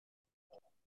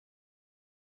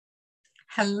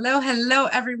Hello,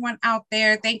 everyone out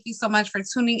there. Thank you so much for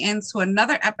tuning in to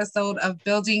another episode of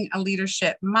Building a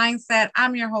Leadership Mindset.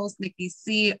 I'm your host, Nikki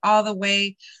C, all the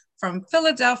way from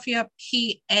Philadelphia,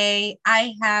 PA.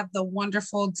 I have the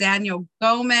wonderful Daniel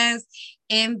Gomez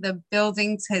in the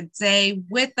building today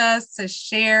with us to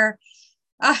share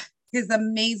his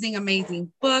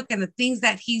amazing book and the things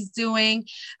that he's doing.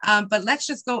 But let's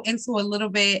just go into a little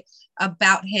bit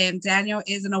about him. Daniel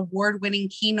is an award-winning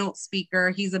keynote speaker.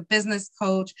 He's a business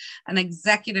coach, an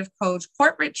executive coach,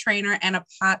 corporate trainer, and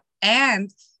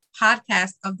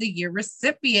podcast of the year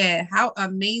recipient. How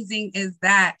amazing is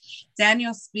that?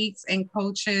 Daniel speaks and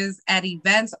coaches at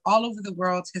events all over the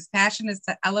world. His passion is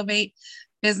to elevate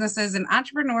businesses and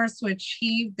entrepreneurs to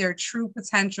achieve their true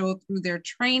potential through their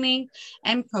training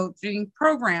and coaching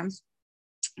programs.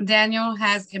 Daniel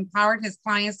has empowered his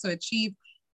clients to achieve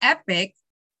epic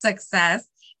success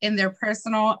in their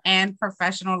personal and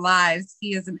professional lives.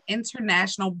 He is an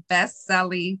international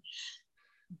best-selling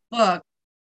book.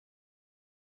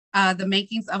 The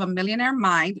Makings of a Millionaire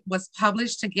Mind was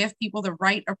published to give people the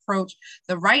right approach,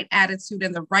 the right attitude,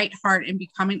 and the right heart in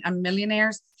becoming a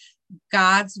millionaire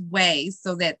God's way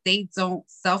so that they don't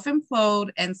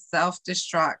self-implode and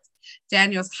self-destruct.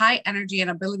 Daniel's high energy and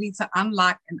ability to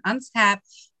unlock and untap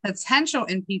potential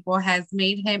in people has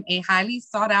made him a highly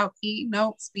sought out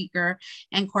keynote speaker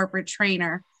and corporate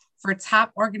trainer for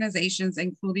top organizations,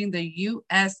 including the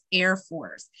U.S. Air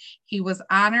Force. He was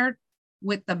honored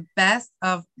with the Best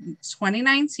of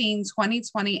 2019,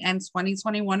 2020, and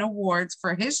 2021 awards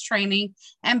for his training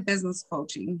and business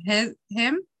coaching.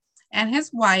 Him and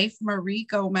his wife, Mari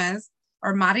Gomez,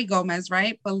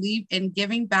 right, believe in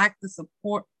giving back the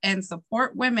support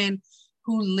women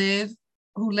who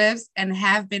lives and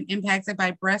have been impacted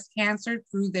by breast cancer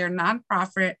through their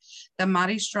nonprofit, the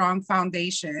Mari Strong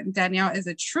Foundation. Danielle is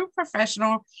a true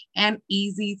professional and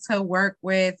easy to work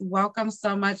with. Welcome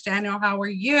so much, Daniel. How are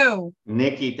you?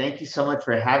 Nikki, thank you so much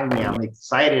for having me. I'm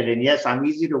excited. And yes, I'm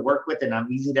easy to work with and I'm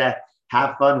easy to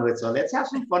have fun with. So let's have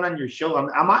some fun on your show.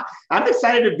 I'm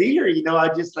excited to be here.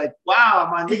 I just like, wow,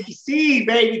 I'm on Nikki C,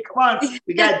 baby. Come on.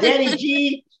 We got Danny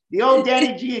G, the old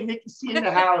Danny G and Nikki C in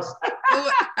the house.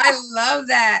 I love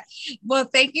that. Well,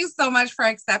 thank you so much for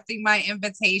accepting my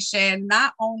invitation.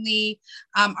 Not only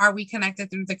are we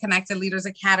connected through the Connected Leaders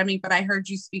Academy, but I heard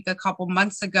you speak a couple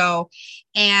months ago,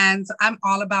 and I'm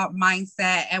all about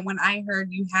mindset. And when I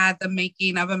heard you had the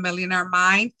Making of a Millionaire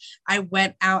Mind, I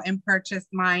went out and purchased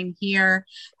mine here.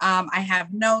 I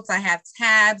have notes, I have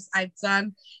tabs, I've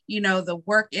done, the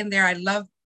work in there. I love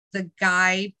the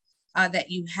guide that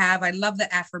you have. I love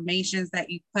the affirmations that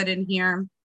you put in here.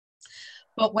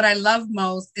 But what I love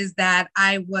most is that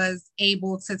I was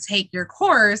able to take your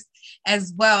course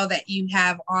as well that you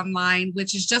have online,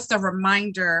 which is just a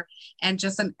reminder and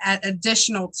just an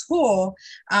additional tool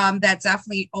that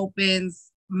definitely opens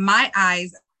my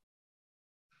eyes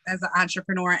as an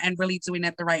entrepreneur and really doing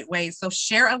it the right way. So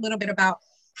share a little bit about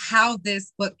how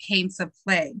this book came to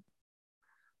play.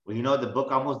 Well, the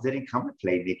book almost didn't come to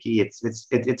play, Nikki.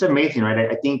 It's amazing,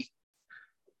 right? I think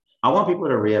I want people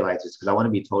to realize this because I want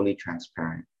to be totally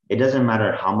transparent. It doesn't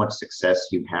matter how much success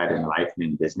you've had in life and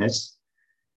in business.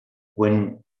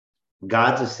 When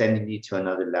God's ascending you to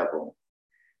another level,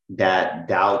 that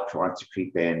doubt wants to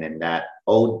creep in, and that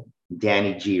old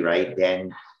Danny G, right?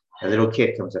 Then a little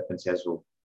kid comes up and says, well,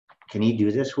 can you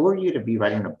do this? Who are you to be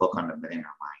writing a book on the millionaire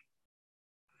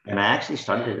mind? And I actually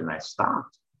started it and I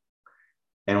stopped.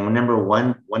 And I remember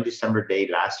one December day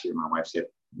last year, my wife said,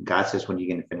 God says, when are you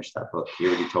going to finish that book? He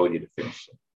already told you to finish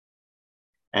it.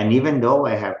 And even though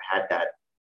I have had that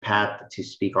path to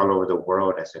speak all over the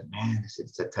world, I said, man,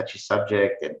 it's a touchy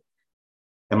subject. And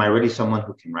am I really someone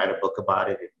who can write a book about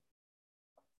it? And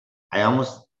I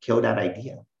almost killed that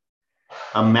idea.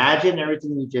 Imagine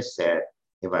everything you just said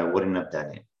if I wouldn't have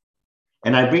done it.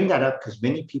 And I bring that up because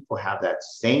many people have that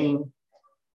same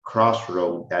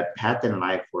crossroad, that path in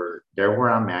life where they're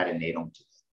where I'm at and they don't do it.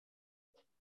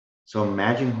 So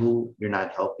imagine who you're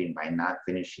not helping by not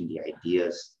finishing the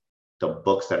ideas, the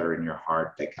books that are in your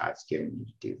heart that God's given you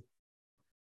to do.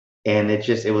 And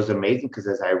it was amazing because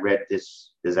as I read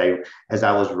this, as I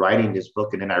was writing this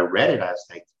book and then I read it, I was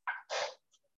like,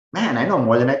 man, I know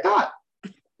more than I thought.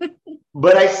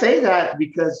 But I say that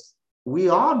because we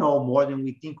all know more than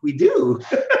we think we do.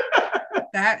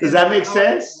 Does that make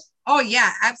sense? Oh,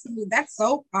 yeah, absolutely. That's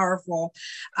so powerful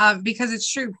because it's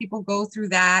true. People go through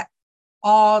that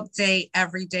all day,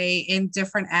 every day in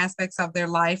different aspects of their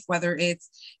life, whether it's,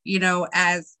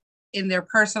 as in their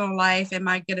personal life, am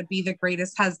I going to be the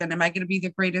greatest husband? Am I going to be the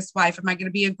greatest wife? Am I going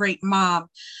to be a great mom,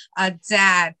 a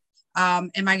dad? Am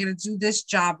I going to do this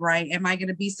job right? Am I going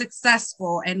to be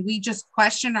successful? And we just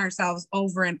question ourselves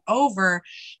over and over.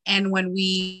 And when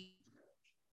we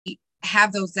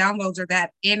have those downloads or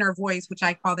that inner voice, which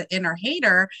I call the inner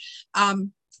hater,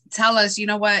 tell us, you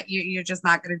know what, you're just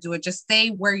not going to do it. Just stay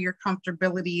where your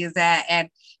comfortability is at. And,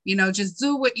 just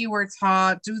do what you were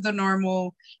taught, do the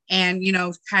normal, and,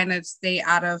 kind of stay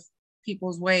out of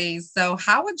people's ways. So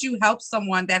how would you help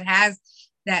someone that has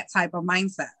that type of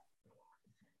mindset?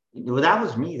 Well, that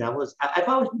was me. I've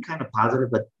always been kind of positive,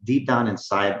 but deep down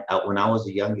inside, when I was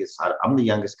the youngest, I'm the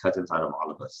youngest cousin out of all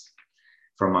of us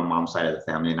from my mom's side of the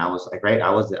family. And I was like, right,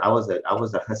 I was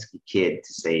a husky kid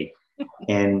to say,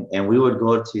 and we would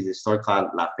go to the store called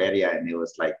La Feria, and it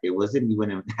wasn't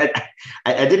even,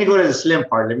 I didn't go to the slim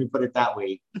part, let me put it that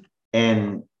way.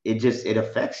 And it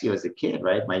affects you as a kid,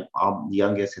 right? I'm the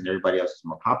youngest and everybody else is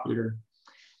more popular.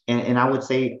 And I would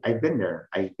say I've been there.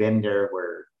 I've been there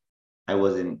where I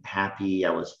wasn't happy, I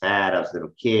was fat, I was a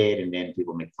little kid, and then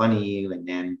people make fun of you. And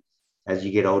then as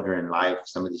you get older in life,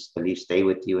 some of these beliefs stay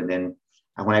with you. And then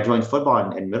when I joined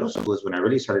football in middle school is when I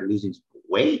really started losing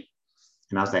weight.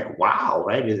 And I was like, wow,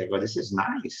 right? It's like, oh, this is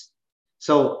nice.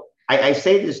 So I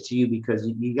say this to you because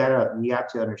you have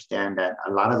to understand that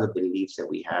a lot of the beliefs that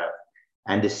we have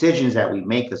and decisions that we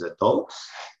make as adults,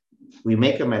 we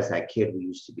make them as that kid we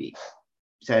used to be.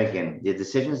 Say again, the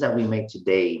decisions that we make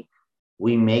today,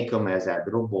 we make them as that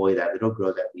little boy, that little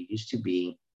girl that we used to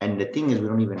be. And the thing is, we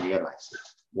don't even realize it,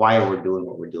 why we're doing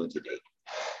what we're doing today.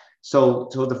 So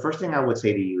the first thing I would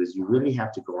say to you is you really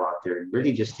have to go out there and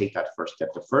really just take that first step.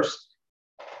 The first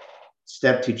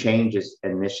step to change is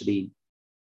initially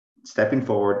stepping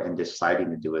forward and deciding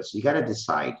to do it. So you got to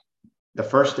decide. The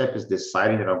first step is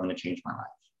deciding that I'm going to change my life.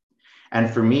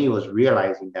 And for me, it was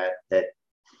realizing that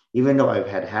even though I've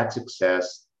had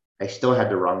success, I still had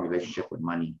the wrong relationship with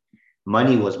money.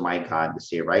 Money was my God to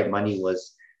say, right? Money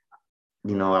was,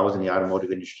 I was in the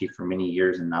automotive industry for many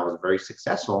years and I was very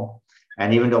successful.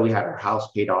 And even though we had our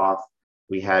house paid off,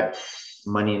 we had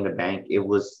money in the bank, there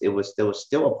was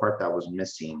still a part that was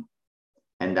missing.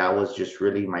 And that was just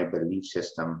really my belief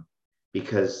system,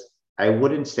 because I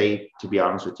wouldn't say, to be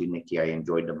honest with you, Nikki, I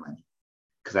enjoyed the money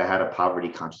because I had a poverty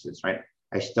consciousness, right?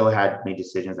 I still had made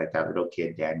decisions like that little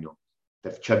kid, Daniel,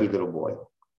 the chubby little boy.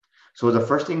 So the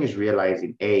first thing is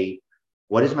realizing,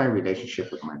 what is my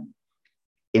relationship with money?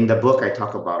 In the book, I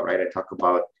talk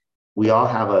about we all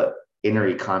have a inner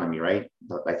economy, right?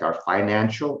 Like our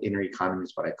financial inner economy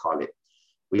is what I call it.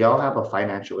 We all have a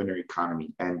financial inner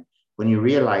economy. And when you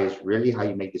realize really how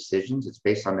you make decisions, it's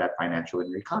based on that financial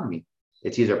inner economy.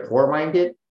 It's either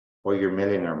poor-minded or you're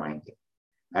millionaire-minded.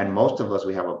 And most of us,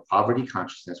 we have a poverty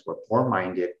consciousness, we're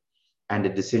poor-minded, and the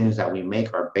decisions that we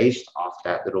make are based off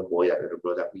that little boy, that little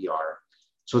girl that we are.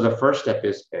 So the first step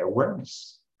is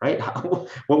awareness, right?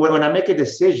 When I make a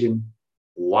decision,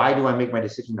 why do I make my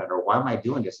decision that, or why am I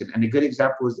doing this? And a good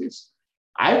example is this.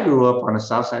 I grew up on the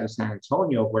south side of San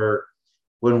Antonio where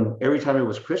when every time it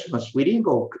was Christmas, we didn't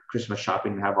go Christmas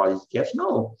shopping and have all these gifts.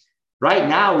 No, right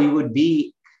now we would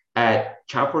be at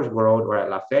Chopper's World or at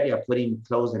La Feria putting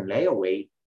clothes in layaway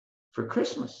for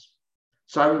Christmas.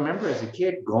 So I remember as a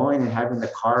kid going and having the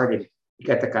card and you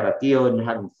got the caratillo and you're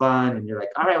having fun and you're like,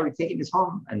 all right, we're taking this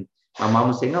home. And my mom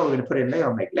would say, no, we're going to put it in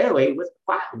layaway. I'm like, layaway?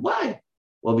 Why?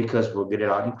 Well, because we'll get it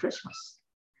out in Christmas.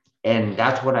 And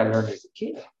that's what I learned as a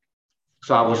kid.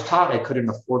 So I was taught I couldn't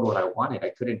afford what I wanted.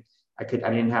 I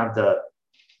didn't have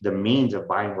the means of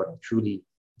buying what I truly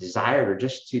desired, or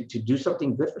just to do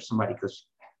something good for somebody, because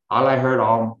all I heard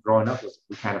all growing up was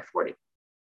we can't afford it.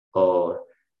 Or,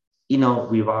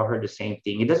 we've all heard the same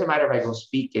thing. It doesn't matter if I go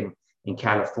speak in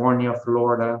California,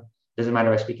 Florida, doesn't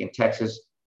matter if I speak in Texas.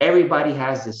 Everybody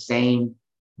has the same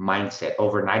mindset,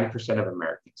 over 90% of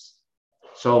Americans.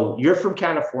 So you're from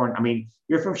California,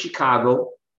 you're from Chicago,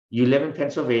 you live in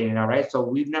Pennsylvania, all right? So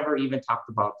we've never even talked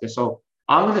about this. So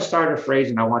I'm going to start a phrase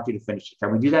and I want you to finish it.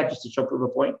 Can we do that just to show proof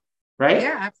a point? Right?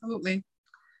 Yeah, absolutely.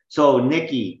 So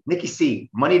Nikki C,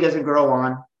 money doesn't grow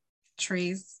on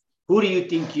trees. Who do you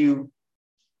think you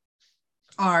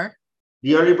are?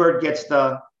 The early bird gets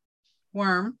the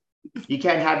worm. You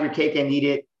can't have your cake and eat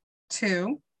it.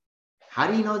 2. How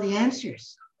do you know the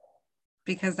answers?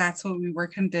 Because that's what we were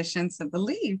conditioned to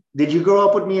believe. Did you grow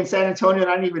up with me in San Antonio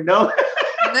and I didn't even know?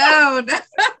 No.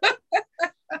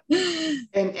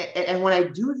 And when I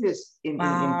do this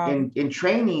in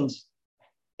trainings,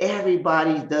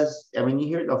 everybody does. You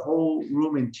hear the whole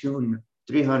room in tune,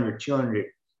 300, 200,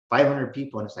 500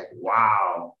 people. And it's like,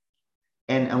 wow.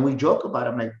 And we joke about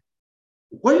it. I'm like,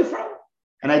 where are you from?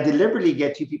 And I deliberately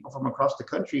get 2 people from across the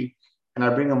country and I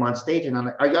bring them on stage and I'm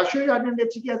like, are y'all sure y'all didn't live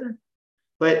together?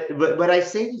 But I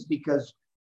say this because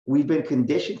we've been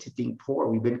conditioned to think poor.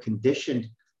 We've been conditioned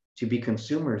to be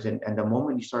consumers. And the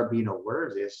moment you start being aware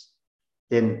of this,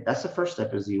 then that's the first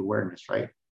step, is the awareness, right?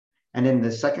 And then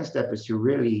the second step is to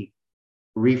really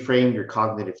reframe your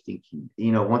cognitive thinking.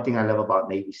 You know, one thing I love about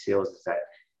Navy SEALs is that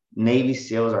Navy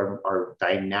SEALs are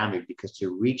dynamic, because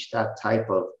to reach that type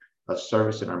of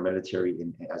service in our military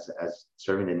and as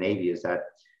serving the Navy is that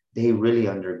they really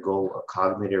undergo a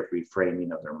cognitive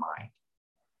reframing of their mind.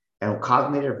 And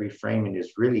cognitive reframing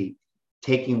is really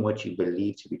taking what you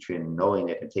believe to be true and knowing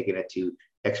it and taking it to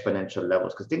exponential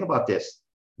levels. Because think about this,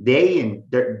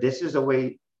 this is the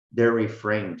way they're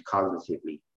reframed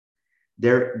cognitively.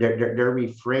 They're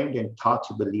reframed and taught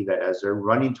to believe that as they're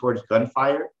running towards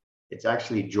gunfire, it's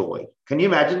actually joy. Can you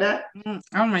imagine that?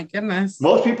 Oh my goodness.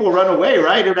 Most people run away,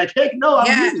 right? They're like, hey, no,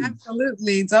 I'm leaving.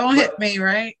 Absolutely. Don't hit me,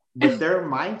 right? But their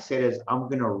mindset is, I'm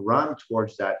going to run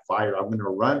towards that fire. I'm going to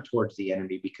run towards the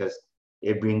enemy, because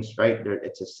it brings, right there,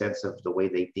 it's a sense of the way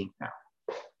they think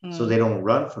now. So they don't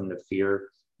run from the fear.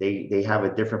 They have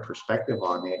a different perspective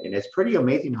on it. And it's pretty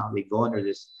amazing how they go under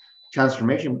this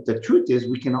transformation. The truth is,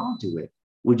 we can all do it.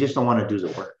 We just don't want to do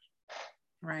the work.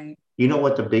 Right. You know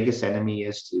what the biggest enemy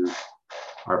is to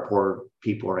our poor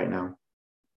people right now?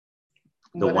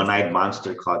 The one-eyed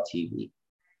monster called TV.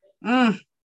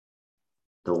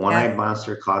 The one-eyed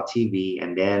monster called TV.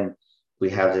 And then we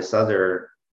have this other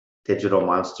digital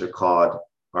monster called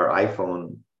our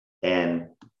iPhone. And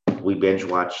we binge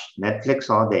watch Netflix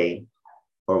all day,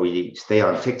 or we stay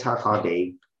on TikTok all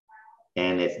day,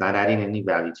 and it's not adding any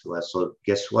value to us. So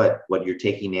guess what? What you're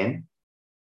taking in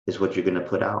is what you're going to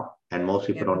put out. And most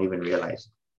people don't even realize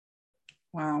it.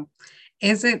 Wow.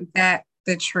 Isn't that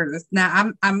the truth?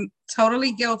 Now, I'm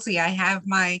totally guilty. I have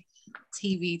my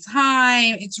TV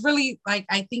time. It's really like,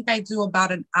 I think I do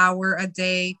about an hour a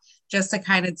day just to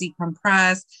kind of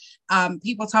decompress.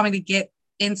 People tell me to get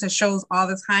into shows all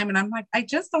the time, and I'm like, I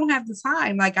just don't have the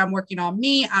time. Like, I'm working on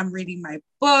me. I'm reading my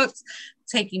books,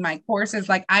 taking my courses.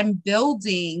 Like, I'm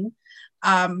building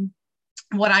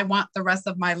what I want the rest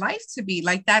of my life to be.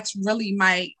 Like, that's really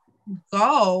my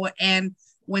goal. And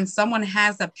when someone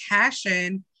has a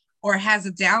passion or has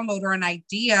a download or an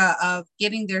idea of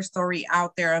getting their story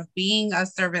out there, of being a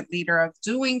servant leader, of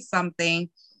doing something,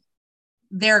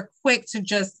 they're quick to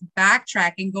just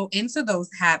backtrack and go into those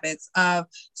habits of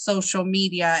social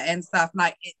media and stuff.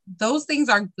 Like, those things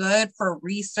are good for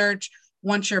research.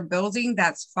 Once you're building,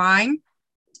 that's fine.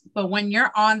 But when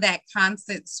you're on that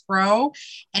constant scroll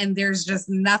and there's just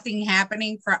nothing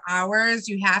happening for hours,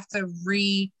 you have to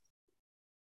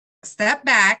step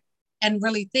back and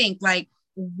really think, like,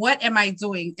 what am I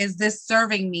doing? Is this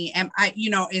serving me? Am I,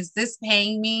 is this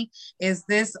paying me? Is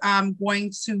this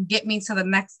going to get me to the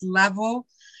next level?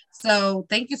 So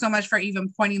thank you so much for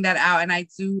even pointing that out. And I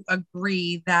do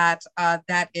agree that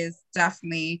that is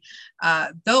definitely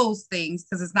those things,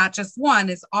 because it's not just one,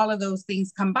 it's all of those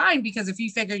things combined. Because if you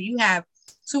figure you have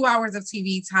 2 hours of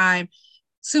TV time,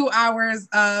 2 hours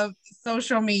of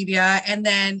social media, and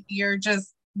then you're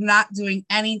just not doing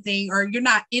anything, or you're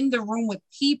not in the room with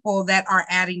people that are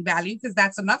adding value, because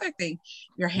that's another thing.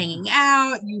 You're hanging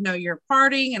out, you're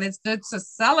partying, and it's good to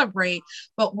celebrate,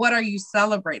 but what are you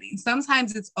celebrating?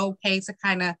 Sometimes it's okay to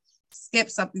kind of skip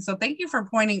something. So thank you for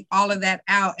pointing all of that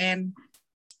out. And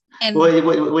well,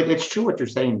 it's true what you're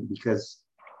saying, because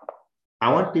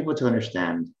I want people to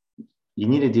understand, you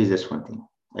need to do this one thing.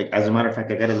 Like, as a matter of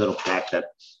fact, I got a little plaque that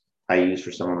I use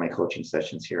for some of my coaching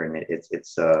sessions here, and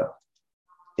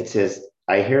it says,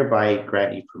 I hereby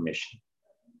grant you permission,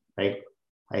 right?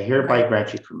 I hereby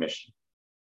grant you permission.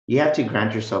 You have to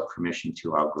grant yourself permission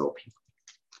to outgrow people.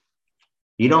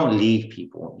 You don't leave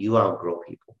people, you outgrow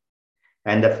people.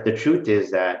 And the truth is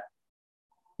that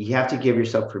you have to give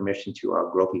yourself permission to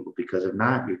outgrow people, because if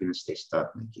not, you're going to stay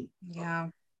stuck, Nikki. Yeah.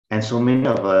 And so many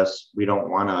of us, we don't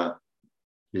want to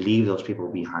leave those people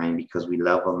behind because we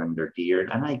love them and they're dear.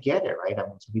 And I get it, right? I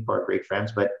mean, some people are great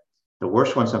friends, but the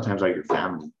worst ones sometimes are your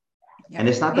family. Yeah. And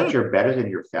it's not that you're better than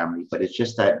your family, but it's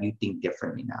just that you think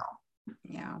differently now.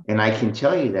 Yeah. And I can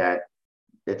tell you that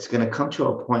it's going to come to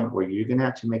a point where you're going to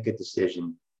have to make a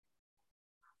decision.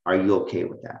 Are you okay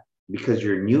with that? Because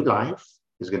your new life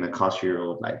is going to cost you your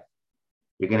old life.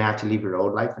 You're going to have to leave your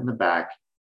old life in the back.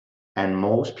 And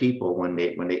most people, when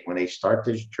they start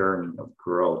this journey of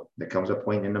growth, there comes a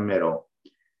point in the middle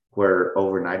where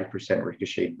over 90%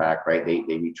 ricochet back, right? They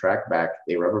retract back,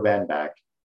 they rubber band back,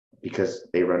 because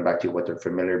they run back to what they're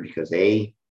familiar, because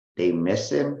A, they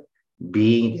miss it.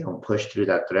 B, they don't push through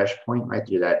that thresh point, right?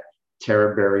 Through that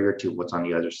terror barrier to what's on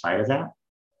the other side of that.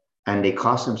 And they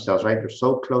cost themselves, right? They're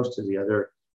so close to the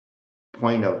other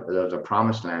point of the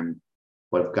promised land,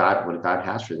 what God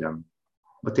has for them.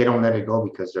 but they don't let it go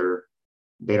because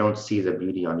they don't see the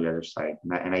beauty on the other side.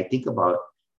 And I think about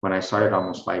when I started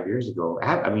almost 5 years ago.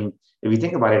 I mean, if you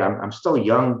think about it, I'm still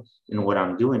young in what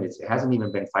I'm doing. It hasn't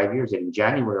even been 5 years. In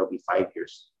January, it'll be 5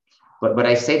 years. But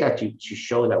I say that to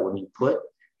show that when you put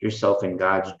yourself in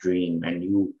God's dream and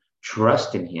you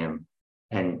trust in Him,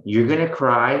 and you're gonna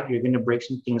cry, you're gonna break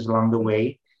some things along the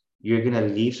way, you're gonna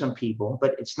leave some people,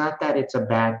 but it's not that it's a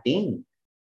bad thing.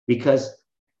 Because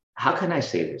how can I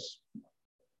say this?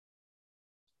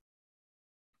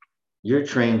 Your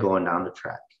train going down the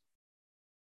track.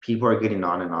 People are getting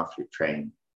on and off your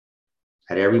train.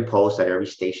 At every post, at every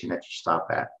station that you stop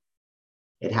at,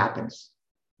 it happens.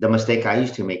 The mistake I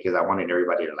used to make is I wanted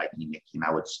everybody to like me, Nikki, and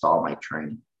I would stall my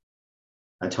train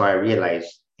until I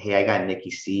realized, hey, I got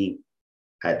Nikki C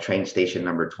at train station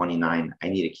number 29. I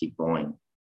need to keep going.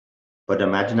 But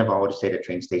imagine if I would have stayed at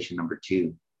train station number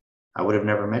 2, I would have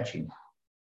never met you.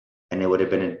 And it would have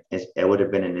been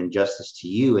an injustice to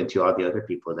you and to all the other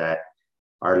people that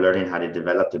are learning how to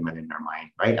develop the men in their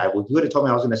mind, right? You would have told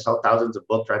me I was going to sell thousands of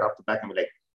books right off the back and be like,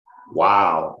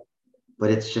 wow. But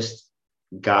it's just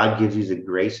God gives you the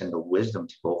grace and the wisdom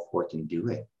to go forth and do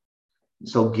it.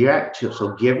 So grant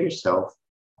yourself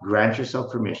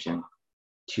permission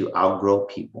to outgrow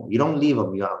people. You don't leave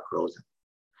them, you outgrow them.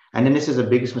 And then this is the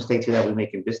biggest mistake too that we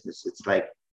make in business. It's like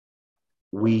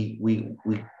we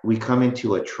come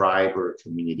into a tribe or a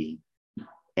community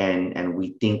and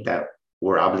we think that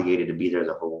we're obligated to be there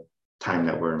the whole time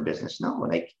that we're in business. No,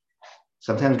 like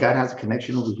sometimes God has a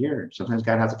connection over here. Sometimes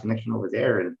God has a connection over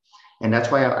there. And that's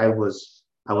why I was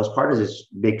part of this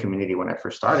big community when I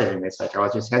first started. And it's like I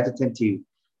was just hesitant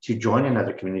to join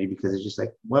another community because it's just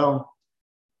like, well,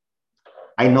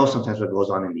 I know sometimes what goes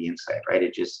on in the inside, right?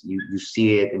 It just you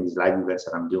see it in these live events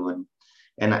that I'm doing.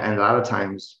 And a lot of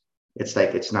times it's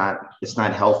like it's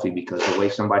not healthy because the way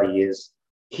somebody is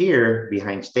here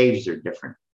behind stage, they're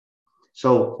different.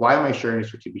 So why am I sharing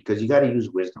this with you? Because you got to use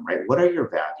wisdom, right? What are your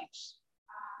values?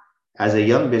 As a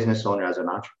young business owner, as an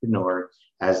entrepreneur,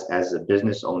 as a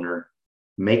business owner,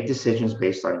 make decisions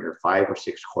based on your 5 or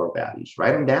 6 core values.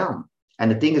 Write them down.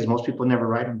 And the thing is, most people never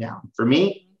write them down. For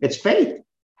me, it's faith.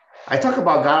 I talk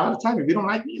about God all the time. If you don't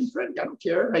like me, I'm friend. I don't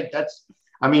care. Like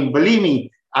believe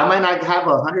me, I might not have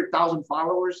 100,000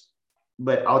 followers,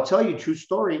 but I'll tell you a true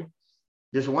story.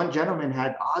 This one gentleman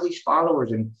had all these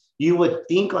followers, and you would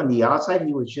think on the outside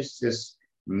he was just this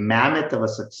mammoth of a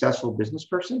successful business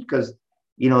person because,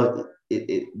 the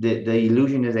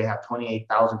illusion is they have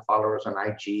 28,000 followers on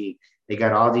IG. They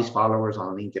got all these followers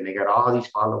on LinkedIn. They got all these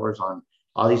followers on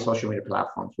all these social media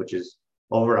platforms, which is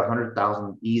over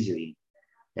 100,000 easily.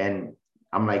 And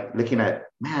I'm like looking at,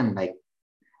 man, like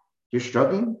you're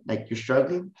struggling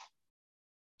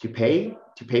to pay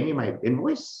me my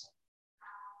invoice.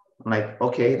 I'm like,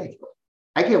 okay, like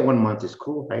I get 1 month is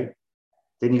cool, right?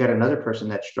 Then you got another person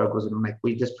that struggles, and I'm like,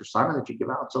 wait, this persona that you give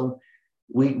out. So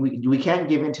we can't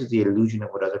give into the illusion of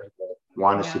what other people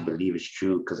want us to believe is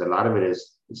true, because a lot of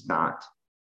it's not.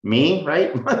 Me,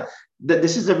 right?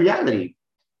 This is the reality.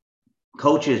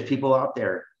 Coaches, people out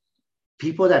there,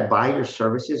 people that buy your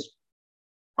services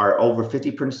are over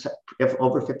 50%, if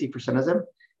over 50% of them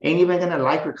ain't even gonna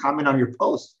like or comment on your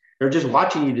post. They're just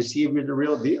watching you to see if you're the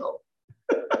real deal.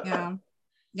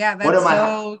 Yeah, that's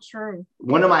so true.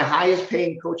 One of my highest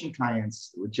paying coaching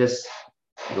clients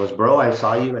goes, bro, I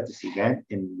saw you at this event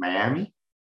in Miami.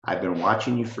 I've been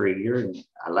watching you for a year and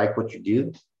I like what you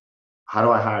do. How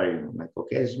do I hire you? I'm like,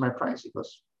 okay, this is my price. He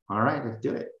goes, all right, let's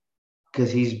do it.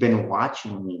 Because he's been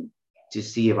watching me to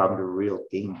see if I'm the real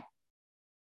thing.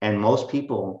 And most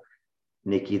people,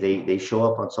 Nikki, they show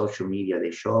up on social media,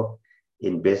 they show up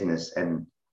in business, and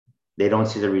they don't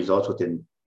see the results within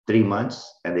 3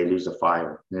 months, and they lose the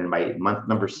fire. And then by month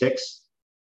number 6,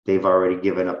 they've already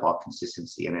given up all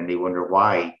consistency, and then they wonder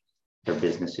why their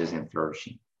business isn't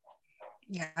flourishing.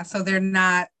 Yeah, so they're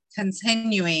not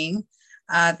continuing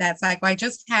that cycle.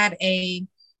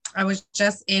 I was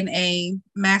just in a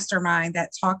mastermind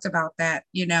that talked about that,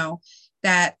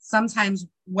 that sometimes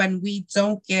when we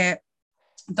don't get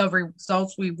the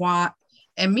results we want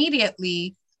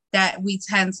immediately, that we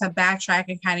tend to backtrack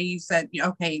and kind of, you said,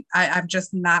 okay, I'm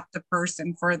just not the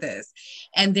person for this.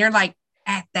 And they're like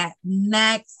at that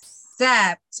next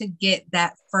step to get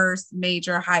that first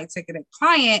major high ticketed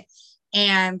client,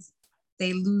 and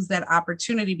they lose that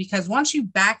opportunity because once you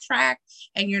backtrack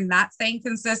and you're not staying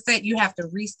consistent, you have to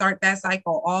restart that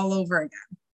cycle all over again.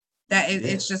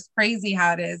 It's just crazy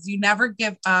how it is. You never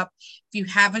give up. If you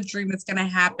have a dream, it's going to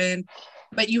happen.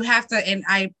 But you have to, and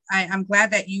I'm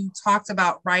glad that you talked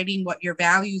about writing what your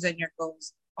values and your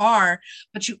goals are,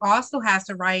 but you also have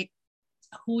to write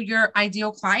who your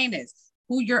ideal client is.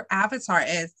 who your avatar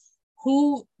is.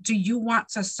 Who do you want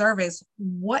to service?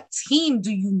 What team do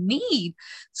you need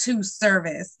to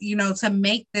service, to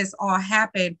make this all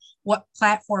happen? What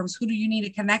platforms? Who do you need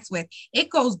to connect with? It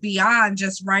goes beyond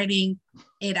just writing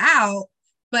it out,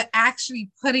 but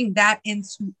actually putting that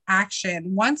into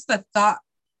action. Once a thought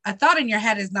in your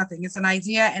head is nothing. It's an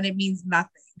idea and it means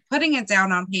nothing. Putting it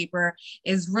down on paper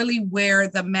is really where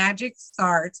the magic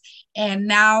starts. And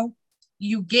now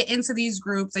you get into these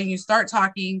groups and you start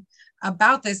talking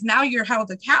about this. Now you're held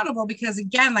accountable because,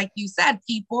 again, like you said,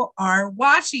 people are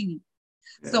watching you.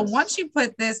 Yes. So once you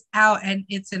put this out and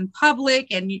it's in public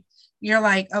and you're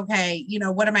like, okay,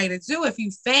 what am I going to do if you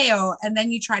fail? And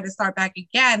then you try to start back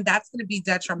again, that's going to be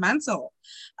detrimental.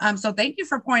 So thank you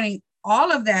for pointing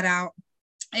all of that out.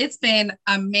 It's been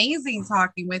amazing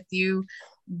talking with you.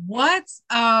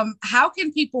 How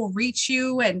can people reach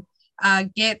you and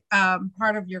get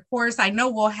part of your course? I know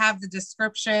we'll have the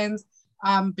descriptions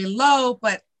below,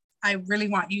 but I really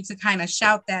want you to kind of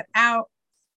shout that out.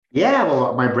 Yeah,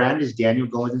 well, my brand is Daniel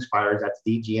Gomez Inspires. That's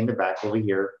DG in the back over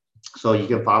here. So you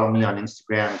can follow me on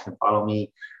Instagram. You can follow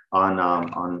me on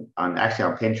actually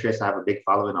on Pinterest. I have a big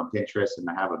following on Pinterest, and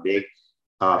I have a big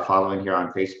following here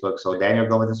on Facebook. So Daniel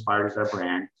Gomez Inspires is our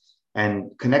brand,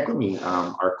 and connect with me.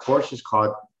 Our course is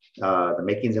called The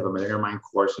Makings of a Millionaire Mind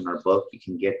course in our book. You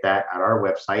can get that at our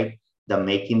website,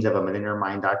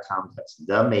 themakingsofaMillionairemind.com. That's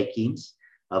the makings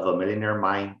of a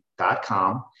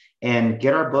millionairemind.com. And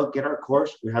get our book, get our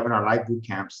course. We're having our live boot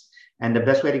camps. And the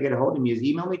best way to get a hold of me is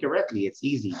email me directly. It's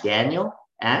easy.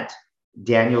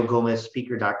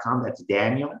 Daniel@DanielGomezSpeaker.com. That's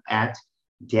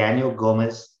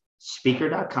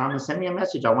Daniel@DanielGomezSpeaker.com. And send me a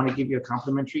message. I want to give you a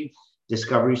complimentary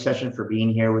discovery session for being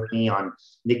here with me on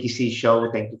Nikki C's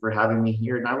show. Thank you for having me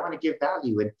here. And I want to give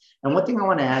value. And one thing I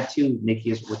want to add too, Nikki,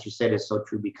 is what you said is so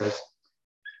true, because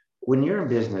when you're in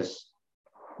business,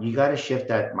 you got to shift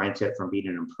that mindset from being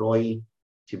an employee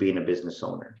to being a business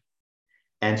owner.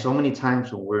 And so many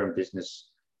times when we're in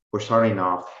business, we're starting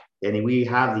off and we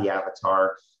have the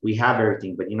avatar, we have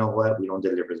everything, but you know what? We don't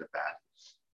deliver the value.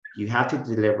 You have to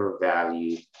deliver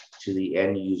value to the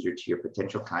end user, to your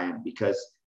potential client, because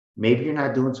maybe you're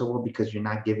not doing so well because you're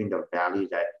not giving the value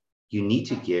that you need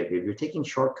to give. If you're taking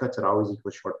shortcuts, it always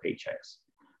equals short paychecks.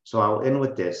 So I'll end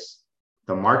with this.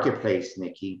 The marketplace,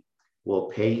 Nikki, will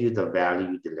pay you the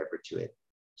value you deliver to it.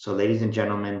 So ladies and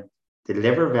gentlemen,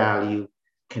 deliver value,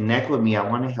 connect with me. I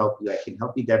want to help you. I can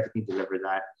help you definitely deliver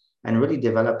that and really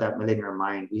develop that millionaire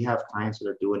mind. We have clients that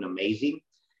are doing amazing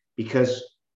because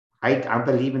I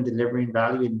believe in delivering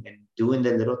value and doing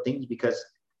the little things, because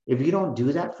if you don't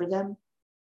do that for them,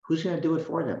 who's going to do it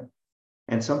for them?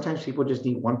 And sometimes people just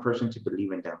need one person to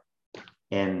believe in them.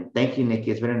 And thank you,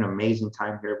 Nikki. It's been an amazing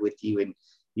time here with you, and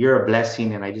you're a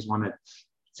blessing. And I just want to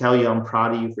tell you I'm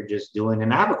proud of you for just doing.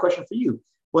 And I have a question for you.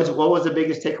 What was the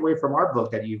biggest takeaway from our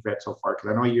book that you've read so far?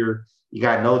 Because I know you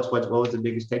got notes. What was the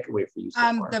biggest takeaway for you so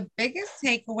far? The biggest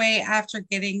takeaway after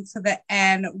getting to the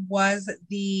end was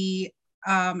the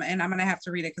and I'm gonna have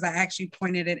to read it because I actually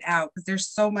pointed it out because there's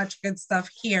so much good stuff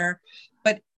here.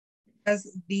 But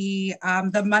as the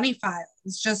money file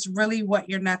is just really what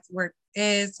your net worth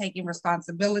is, taking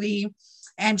responsibility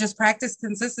and just practice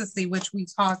consistency, which we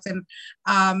talked. And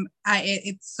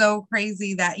it's so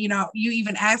crazy that, you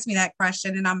even asked me that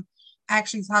question, and I'm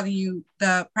actually telling you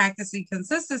the practicing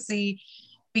consistency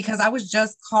because I was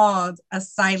just called a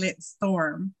silent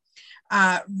storm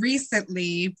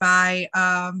recently by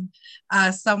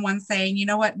someone saying, you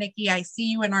know what, Nikki, I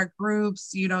see you in our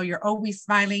groups, you're always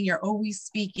smiling, you're always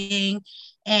speaking,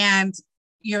 and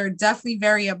you're definitely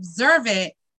very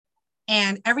observant.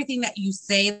 And everything that you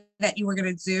say that you were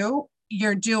going to do,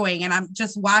 you're doing. And I'm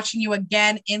just watching you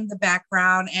again in the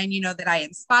background. And that I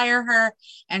inspire her.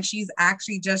 And she's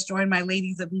actually just joined my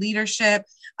Ladies of Leadership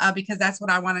because that's what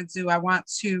I want to do. I want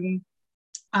to,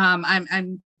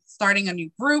 I'm starting a new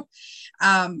group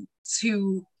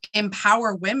to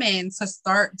empower women to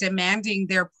start demanding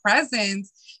their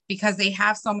presence because they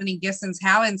have so many gifts and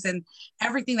talents, and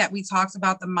everything that we talked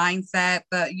about, the mindset,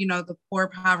 the poor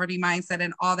poverty mindset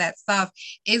and all that stuff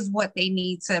is what they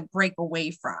need to break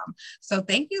away from. So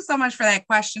thank you so much for that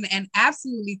question. And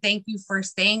absolutely thank you for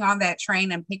staying on that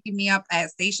train and picking me up at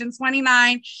station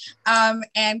 29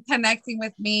 and connecting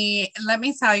with me. Let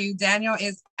me tell you, Daniel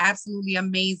is absolutely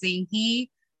amazing. He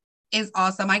is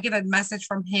awesome. I get a message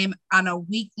from him on a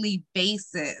weekly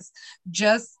basis,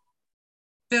 just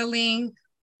filling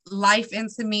life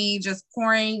into me, just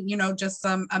pouring, just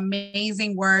some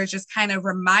amazing words, just kind of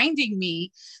reminding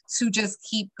me to just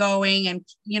keep going. And,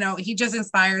 he just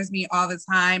inspires me all the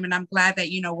time. And I'm glad that,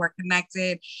 we're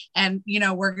connected and,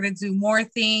 we're going to do more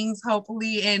things,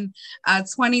 hopefully in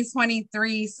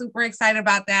 2023. Super excited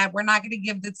about that. We're not going to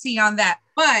give the tea on that,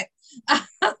 but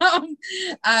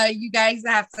you guys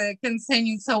have to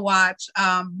continue to watch.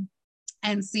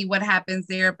 And see what happens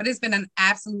there. But it's been an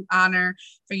absolute honor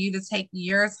for you to take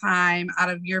your time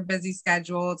out of your busy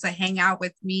schedule to hang out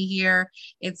with me here.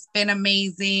 It's been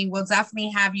amazing. We'll definitely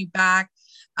have you back.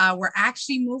 We're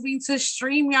actually moving to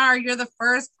StreamYard. You're the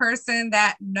first person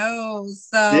that knows.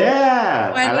 So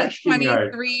yeah, I like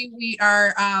StreamYard. 2023, we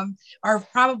are, or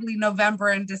probably November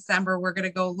and December, we're going to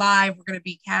go live. We're going to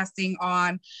be casting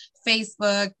on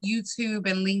Facebook, YouTube,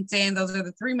 and LinkedIn. Those are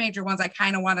the three major ones I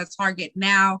kind of want to target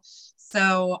now.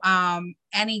 So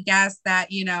any guests that,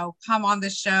 come on the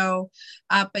show.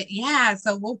 But yeah,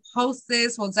 so we'll post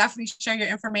this. We'll definitely share your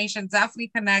information.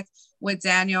 Definitely connect with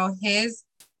Daniel. His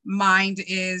mind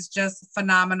is just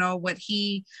phenomenal. What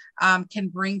he can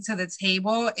bring to the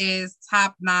table is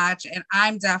top notch. And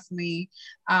I'm definitely,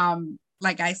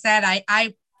 like I said,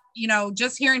 I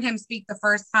just hearing him speak the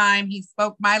first time, he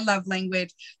spoke my love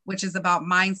language, which is about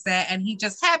mindset. And he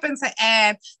just happened to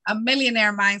add a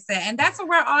millionaire mindset. And that's what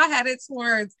we're all headed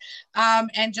towards.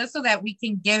 And just so that we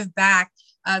can give back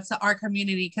to our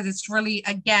community, because it's really,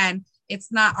 again,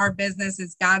 it's not our business,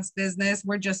 it's God's business.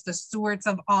 We're just the stewards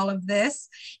of all of this.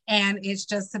 And it's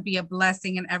just to be a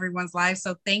blessing in everyone's life.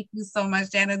 So thank you so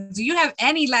much, Jana. Do you have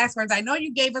any last words? I know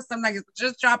you gave us some nuggets,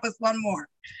 just drop us one more.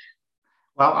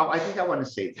 Well, I think I want to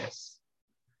say this.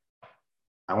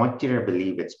 I want you to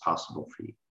believe it's possible for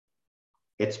you.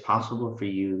 It's possible for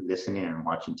you listening and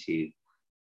watching to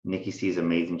Nikki C's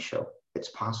amazing show. It's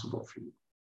possible for you.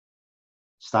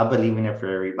 Stop believing it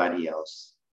for everybody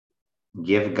else.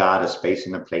 Give God a space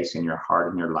and a place in your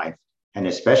heart and your life, and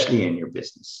especially in your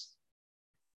business.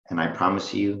 And I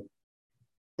promise you,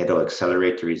 it'll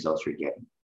accelerate the results you're getting.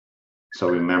 So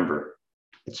remember,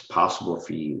 it's possible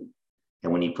for you.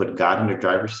 And when you put God in the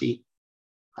driver's seat,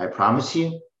 I promise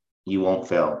you, you won't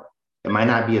fail. It might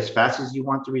not be as fast as you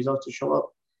want the results to show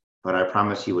up, but I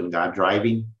promise you, when God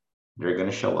driving, they're going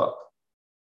to show up.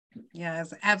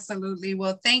 Yes, absolutely.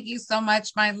 Well, thank you so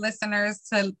much, my listeners,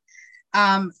 to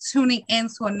tuning in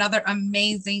to another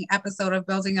amazing episode of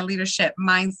Building a Leadership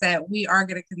Mindset. We are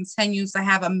going to continue to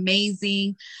have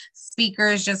amazing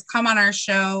speakers just come on our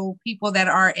show, people that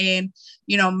are in,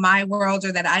 my world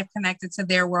or that I've connected to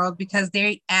their world, because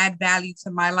they add value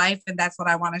to my life. And that's what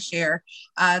I want to share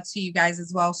to you guys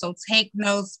as well. So take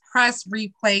notes, press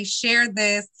replay, share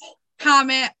this,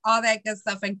 comment, all that good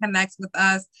stuff, and connect with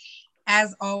us.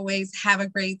 As always, have a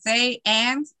great day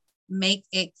and make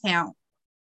it count.